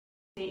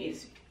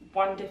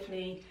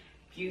wonderfully,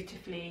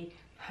 beautifully,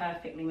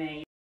 perfectly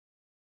made.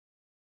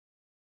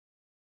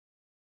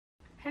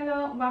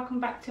 Hello, welcome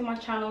back to my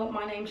channel.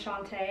 My name's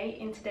Shantae.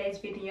 In today's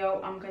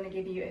video, I'm going to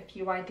give you a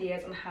few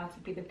ideas on how to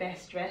be the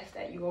best dressed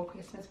at your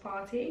Christmas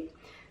party.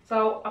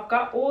 So I've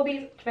got all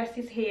these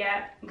dresses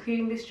here,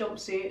 including this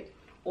jumpsuit,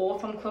 all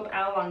from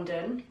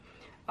ClubLLondon.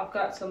 I've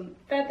got some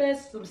feathers,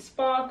 some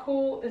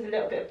sparkle, there's a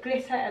little bit of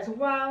glitter as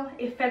well.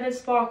 If feathers,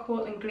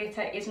 sparkle and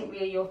glitter isn't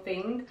really your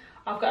thing,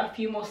 I've got a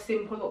few more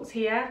simple looks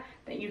here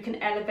that you can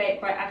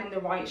elevate by adding the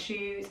right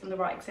shoes and the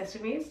right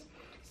accessories.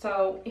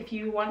 So if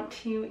you want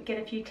to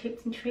get a few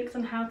tips and tricks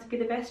on how to be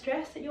the best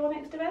dressed at your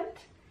next event,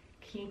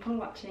 keep on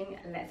watching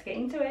and let's get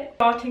into it.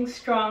 Starting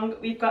strong,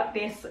 we've got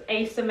this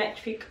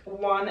asymmetric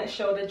one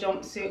shoulder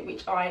jumpsuit,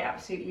 which I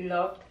absolutely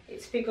loved.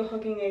 It's figure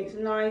hugging, it's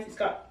nice, it's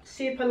got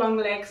super long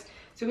legs.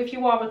 So if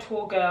you are a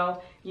tall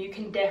girl, you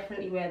can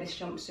definitely wear this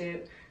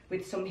jumpsuit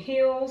with some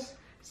heels.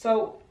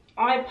 So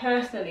I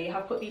personally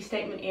have put these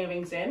statement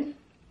earrings in,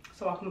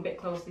 so I'll come a bit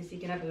closer so you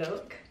can have a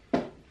look.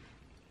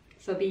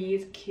 So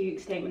these cute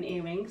statement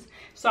earrings.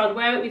 So I'd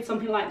wear it with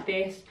something like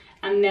this,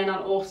 and then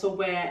I'd also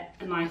wear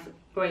a nice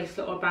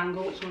bracelet or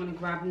bangle, which I'm going to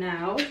grab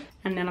now.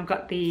 And then I've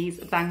got these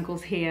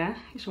bangles here,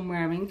 which I'm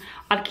wearing.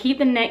 I'd keep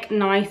the neck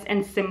nice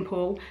and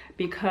simple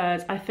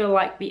because I feel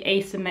like the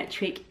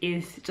asymmetric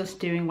is just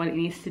doing what it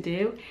needs to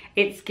do.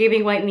 It's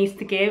giving what it needs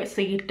to give,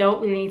 so you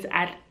don't really need to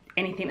add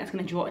anything that's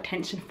going to draw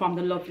attention from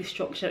the lovely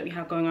structure that we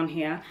have going on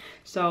here.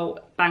 So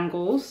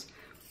bangles,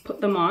 put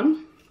them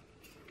on.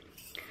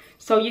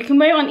 So you can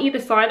wear it on either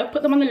side. I'll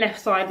put them on the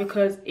left side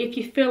because if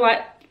you feel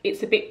like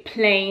it's a bit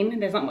plain,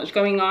 there's not much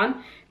going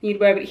on, you'd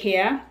wear it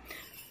here.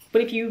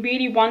 But if you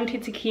really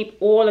wanted to keep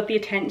all of the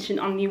attention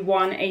on the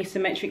one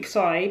asymmetric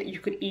side, you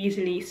could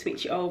easily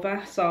switch it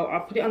over. So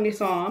I'll put it on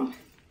this arm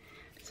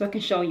so I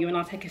can show you, and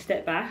I'll take a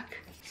step back.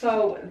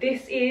 So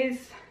this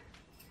is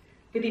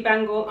with the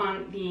bangle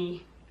on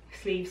the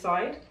sleeve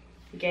side.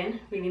 Again,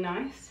 really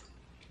nice.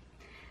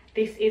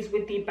 This is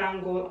with the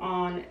bangle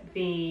on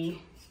the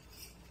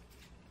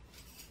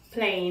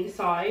plain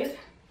side.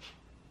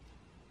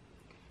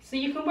 So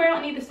you can wear it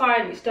on either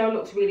side, which still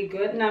looks really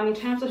good. Now in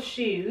terms of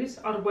shoes,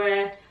 I'd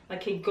wear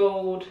like a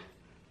gold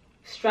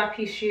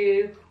strappy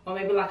shoe or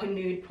maybe like a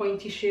nude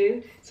pointy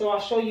shoe. So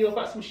I'll show you, I've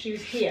got some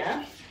shoes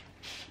here.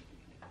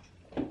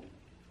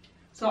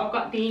 So I've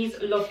got these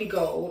lovely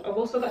gold. I've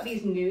also got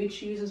these nude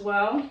shoes as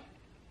well.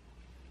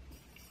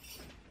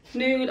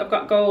 Nude, I've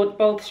got gold,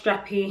 both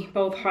strappy,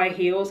 both high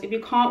heels. If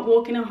you can't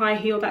walk in a high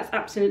heel, that's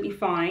absolutely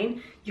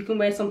fine. You can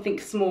wear something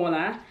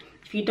smaller.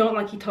 If you don't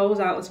like your toes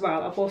out as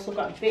well, I've also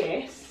got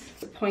this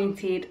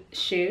pointed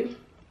shoe.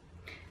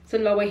 It's a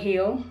lower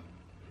heel,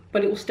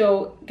 but it will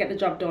still get the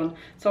job done.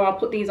 So I'll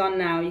put these on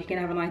now. You can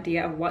have an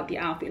idea of what the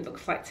outfit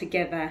looks like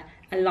together,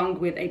 along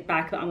with a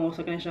bag that I'm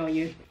also going to show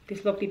you.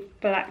 This lovely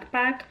black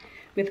bag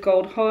with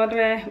gold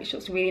hardware, which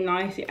looks really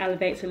nice. It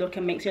elevates the look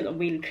and makes it look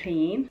really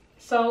clean.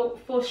 So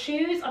for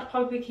shoes, I'd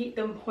probably keep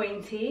them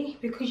pointy.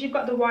 Because you've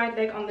got the wide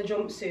leg on the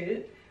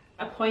jumpsuit,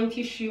 a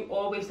pointy shoe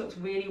always looks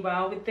really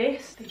well with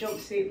this. The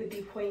jumpsuit with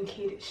the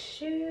pointed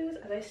shoes,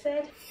 as I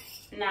said.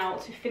 Now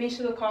to finish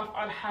the look off,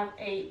 I'd have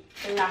a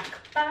black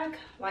bag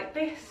like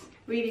this.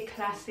 Really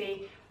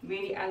classy,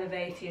 really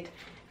elevated,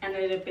 and a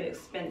little bit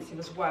expensive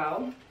as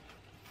well.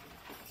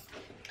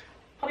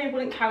 Probably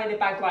wouldn't carry the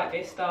bag like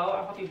this though.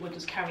 I probably would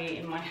just carry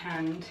it in my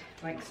hand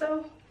like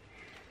so.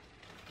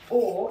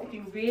 Or if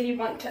you really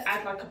want to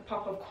add like a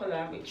pop of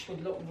colour, which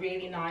would look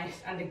really nice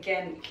and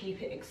again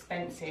keep it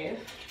expensive,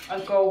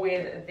 I'll go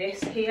with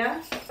this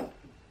here.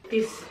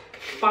 This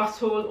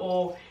bottle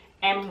or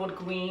emerald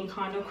green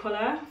kind of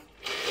colour.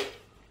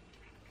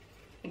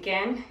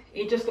 Again,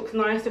 it just looks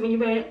nice. So when you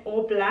wear it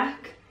all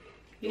black,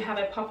 you have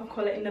a pop of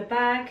colour in the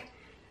bag,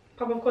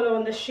 pop of colour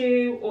on the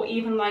shoe, or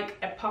even like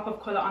a pop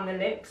of colour on the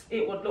lips.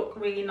 It would look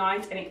really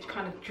nice and it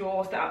kind of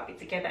draws the outfit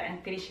together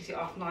and finishes it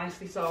off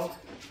nicely. So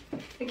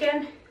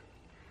again,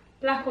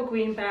 black or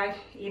green bag,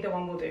 either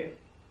one will do.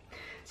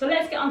 So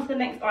let's get on to the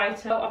next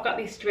item. I've got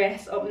this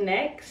dress up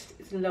next.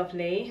 It's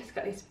lovely. It's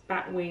got this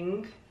bat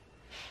wing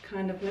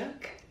kind of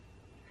look.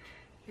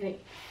 And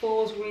it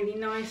falls really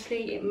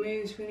nicely. It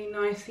moves really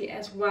nicely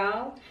as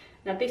well.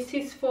 Now this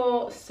is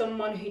for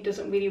someone who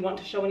doesn't really want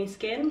to show any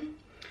skin,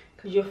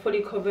 because you're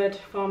fully covered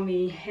from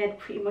the head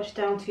pretty much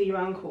down to your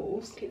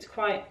ankles. It's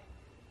quite,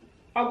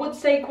 I would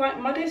say quite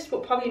modest,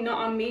 but probably not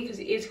on me because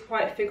it is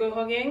quite figure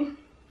hugging.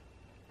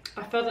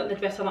 I felt like the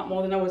dress a lot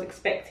more than I was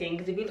expecting,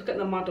 because if you look at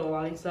the model,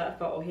 I'll insert a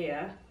photo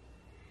here.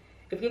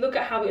 If you look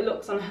at how it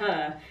looks on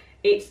her,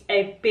 it's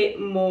a bit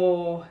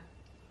more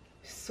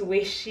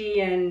swishy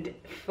and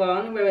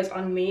fun, whereas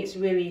on me it's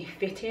really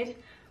fitted.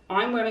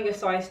 I'm wearing a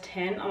size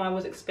 10 and I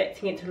was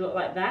expecting it to look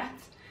like that.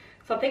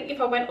 So I think if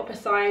I went up a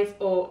size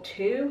or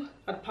 2,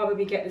 I'd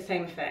probably get the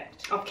same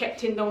effect. I've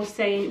kept in those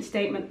same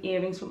statement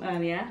earrings from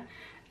earlier,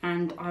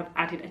 and I've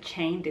added a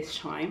chain this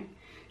time.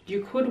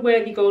 You could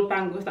wear the gold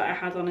bangles that I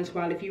had on as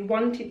well if you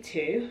wanted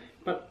to,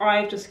 but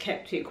I've just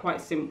kept it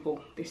quite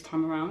simple this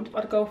time around.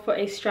 I'd go for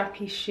a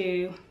strappy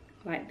shoe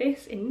like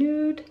this in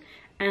nude,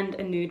 and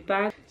a nude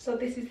bag. So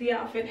this is the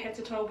outfit head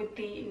to toe with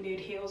the nude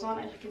heels on,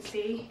 as you can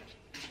see.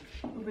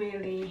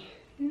 Really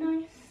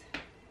nice.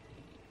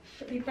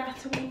 Got the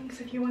batter wings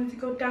if you wanted to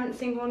go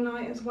dancing all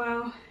night as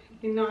well.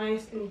 It'd be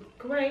nice and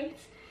great.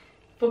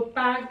 For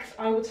bags,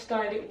 I would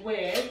style it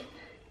with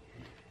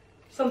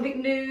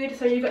something nude.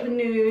 So you've got the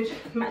nude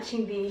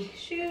matching the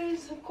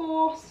shoes, of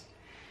course.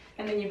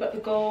 And then you've got the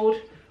gold,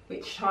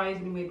 which ties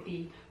in with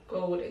the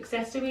gold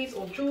accessories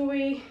or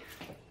jewelry.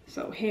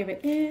 So here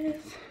it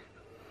is.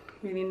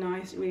 Really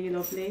nice, really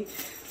lovely.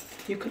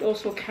 You could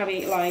also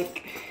carry it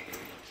like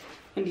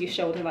under your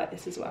shoulder like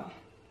this as well.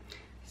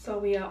 So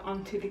we are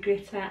onto the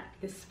glitter,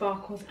 the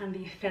sparkles and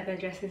the feather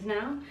dresses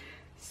now.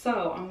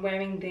 So I'm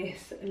wearing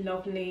this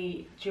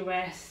lovely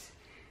dress,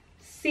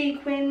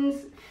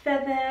 sequins,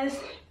 feathers,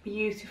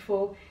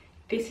 beautiful.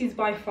 This is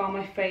by far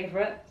my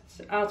favourite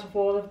out of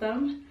all of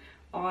them.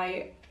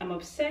 I am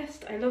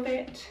obsessed, I love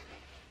it.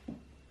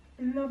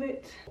 Love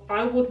it.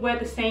 I would wear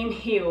the same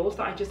heels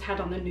that I just had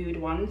on the nude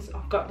ones.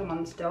 I've got them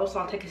on still, so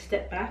I'll take a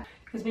step back.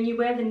 Because when you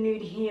wear the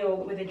nude heel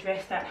with a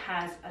dress that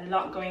has a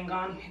lot going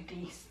on with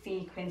the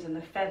sequins and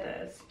the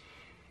feathers,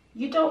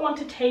 you don't want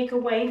to take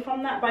away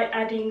from that by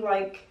adding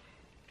like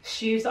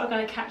shoes that are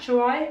going to catch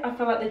your eye. I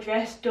feel like the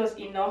dress does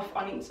enough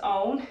on its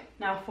own.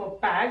 Now for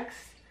bags,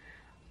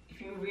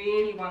 if you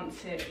really want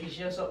to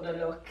zhuzh up the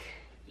look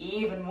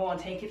even more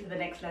and take it to the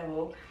next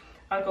level,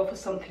 I'd go for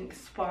something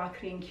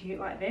sparkly and cute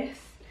like this.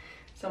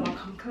 So I'll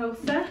come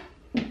closer.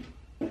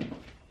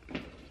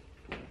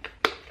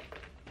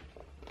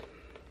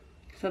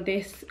 So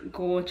this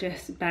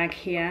gorgeous bag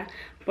here,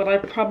 but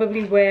I'd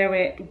probably wear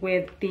it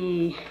with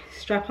the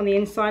strap on the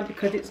inside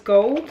because it's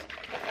gold.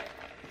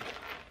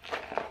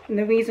 And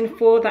the reason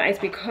for that is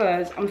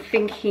because I'm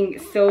thinking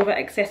silver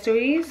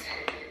accessories,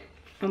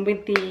 and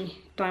with the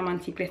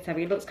diamante glitter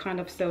it looks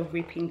kind of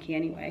silvery pinky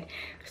anyway.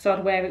 So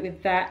I'd wear it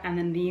with that, and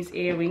then these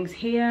earrings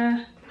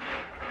here.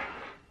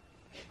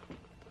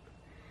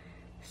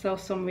 So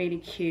some really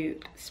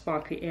cute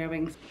sparkly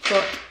earrings.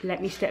 But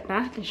let me step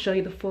back and show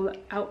you the full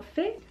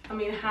outfit. I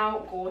mean,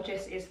 how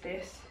gorgeous is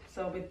this?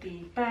 So with the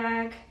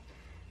bag,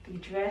 the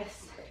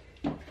dress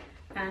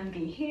and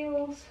the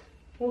heels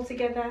all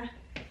together,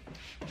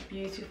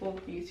 beautiful,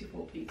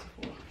 beautiful,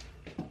 beautiful.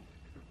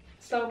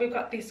 So we've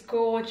got this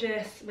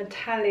gorgeous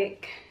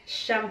metallic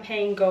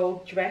champagne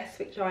gold dress,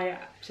 which I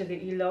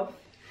absolutely love.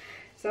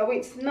 So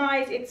it's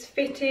nice, it's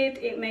fitted,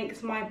 it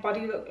makes my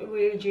body look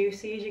really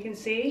juicy, as you can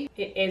see.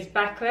 It is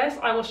backless.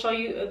 I will show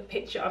you a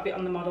picture of it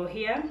on the model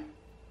here.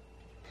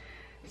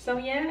 So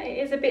yeah, it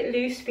is a bit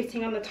loose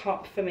fitting on the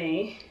top for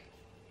me.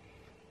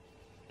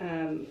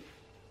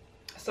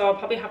 So I'll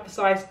probably have to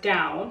size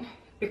down.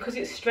 Because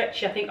it's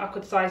stretchy, I think I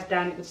could size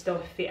down, it would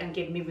still fit and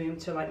give me room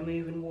to like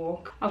move and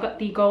walk. I've got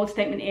the gold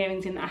statement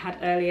earrings in that I had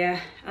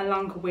earlier,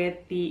 along with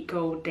the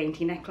gold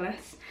dainty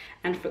necklace.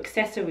 And for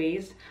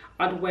accessories,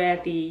 I'd wear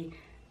the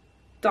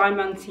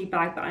diamante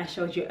bag that I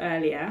showed you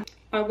earlier.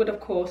 I would of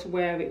course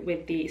wear it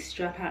with the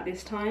strap out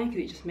this time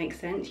because it just makes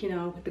sense, you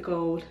know, with the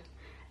gold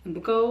and the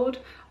gold.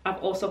 I've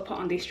also put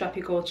on these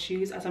strappy gold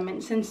shoes as I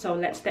mentioned, so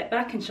let's step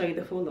back and show you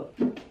the full look.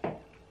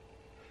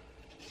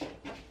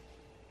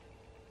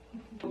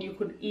 You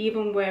could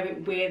even wear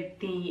it with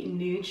the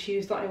nude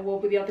shoes that I wore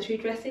with the other two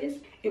dresses.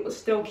 It would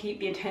still keep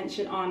the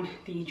attention on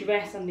the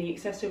dress and the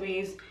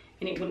accessories,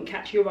 and it wouldn't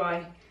catch your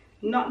eye.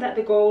 Not that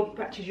the gold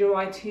catches your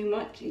eye too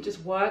much, it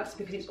just works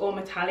because it's all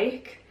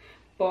metallic,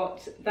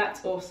 but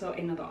that's also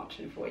another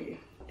option for you.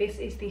 This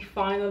is the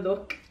final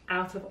look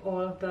out of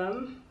all of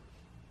them.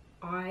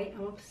 I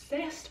am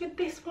obsessed with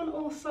this one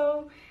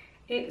also.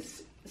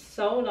 It's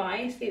so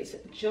nice. It's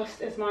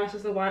just as nice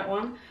as the white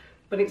one,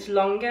 but it's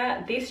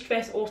longer. This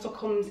dress also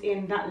comes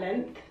in that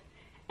length,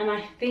 and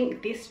I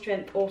think this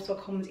strength also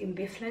comes in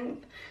this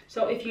length.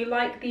 So if you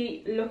like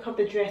the look of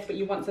the dress but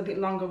you want something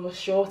longer or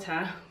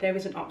shorter, there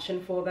is an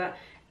option for that.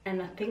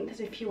 And I think there's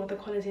a few other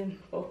colours in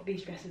both of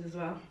these dresses as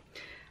well.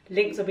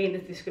 Links will be in the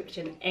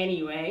description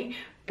anyway.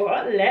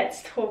 But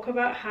let's talk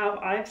about how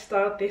I've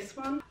styled this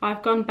one.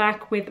 I've gone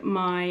back with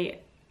my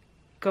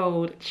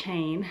gold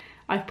chain.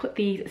 I've put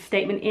these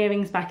statement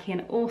earrings back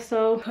in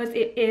also because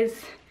it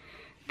is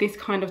this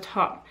kind of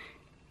top.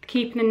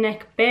 Keeping the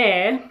neck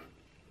bare,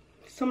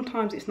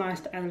 sometimes it's nice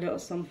to add a little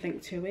something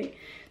to it.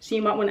 So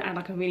you might want to add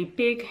like a really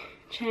big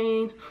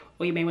chain,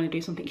 or you may want to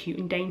do something cute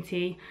and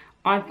dainty.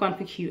 I've gone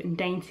for cute and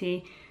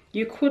dainty.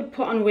 You could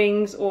put on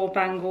rings or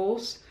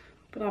bangles,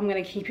 but I'm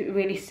going to keep it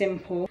really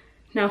simple.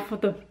 Now for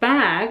the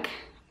bag,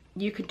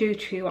 you could do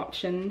two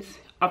options.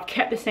 I've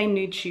kept the same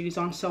nude shoes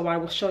on, so I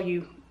will show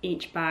you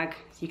each bag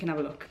so you can have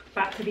a look.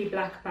 Back to the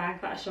black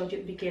bag that I showed you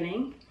at the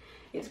beginning.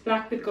 It's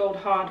black with gold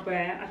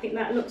hardware. I think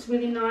that looks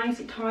really nice.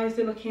 It ties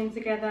the look in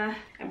together.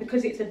 And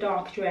because it's a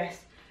dark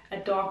dress, a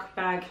dark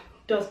bag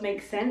does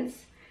make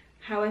sense.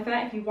 However,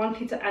 if you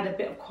wanted to add a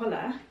bit of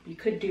colour, you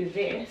could do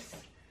this.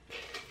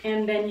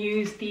 And then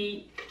use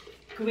the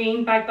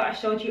green bag that I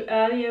showed you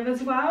earlier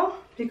as well.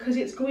 Because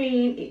it's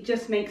green, it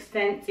just makes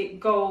sense.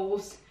 It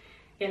goes.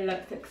 It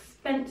looks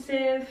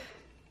expensive.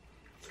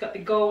 It's got the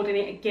gold in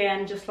it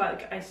again, just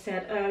like I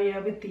said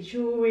earlier, with the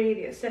jewellery,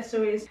 the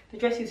accessories. The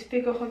dress is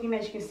figure hugging,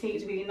 as you can see.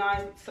 It's really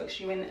nice. It sucks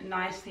you in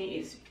nicely.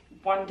 It's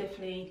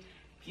wonderfully,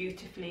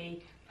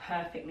 beautifully,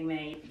 perfectly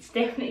made. It's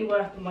definitely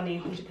worth the money,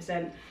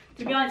 100%.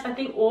 To be honest, I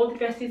think all the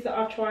dresses that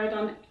I've tried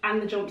on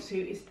and the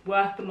jumpsuit is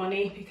worth the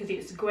money because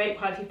it's great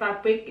quality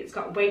fabric. It's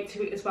got weight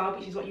to it as well,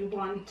 which is what you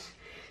want.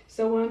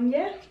 So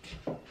yeah.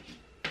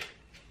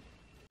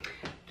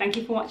 Thank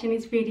you for watching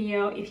this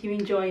video. If you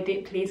enjoyed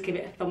it, please give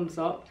it a thumbs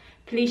up.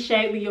 Please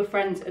share it with your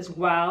friends as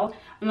well.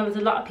 I know there's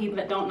a lot of people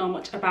that don't know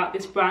much about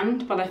this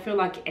brand, but I feel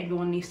like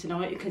everyone needs to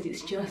know it because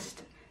it's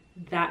just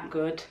that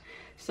good.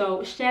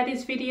 So share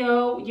this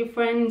video with your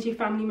friends, your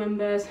family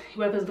members,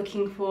 whoever's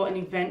looking for an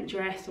event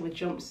dress or a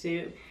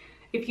jumpsuit.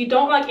 If you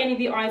don't like any of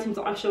the items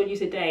that I've showed you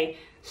today,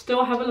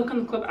 still have a look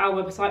on the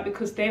ClubLLondon website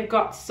because they've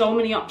got so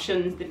many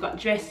options. They've got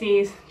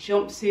dresses,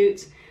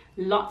 jumpsuits,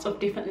 lots of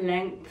different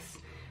lengths,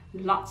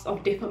 lots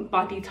of different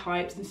body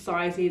types and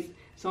sizes.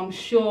 So I'm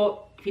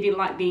sure if you didn't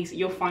like these,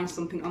 you'll find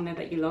something on there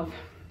that you love.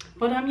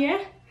 But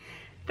yeah,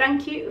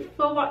 thank you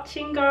for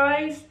watching,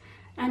 guys,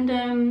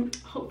 and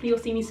hopefully you'll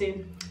see me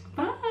soon.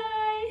 Bye.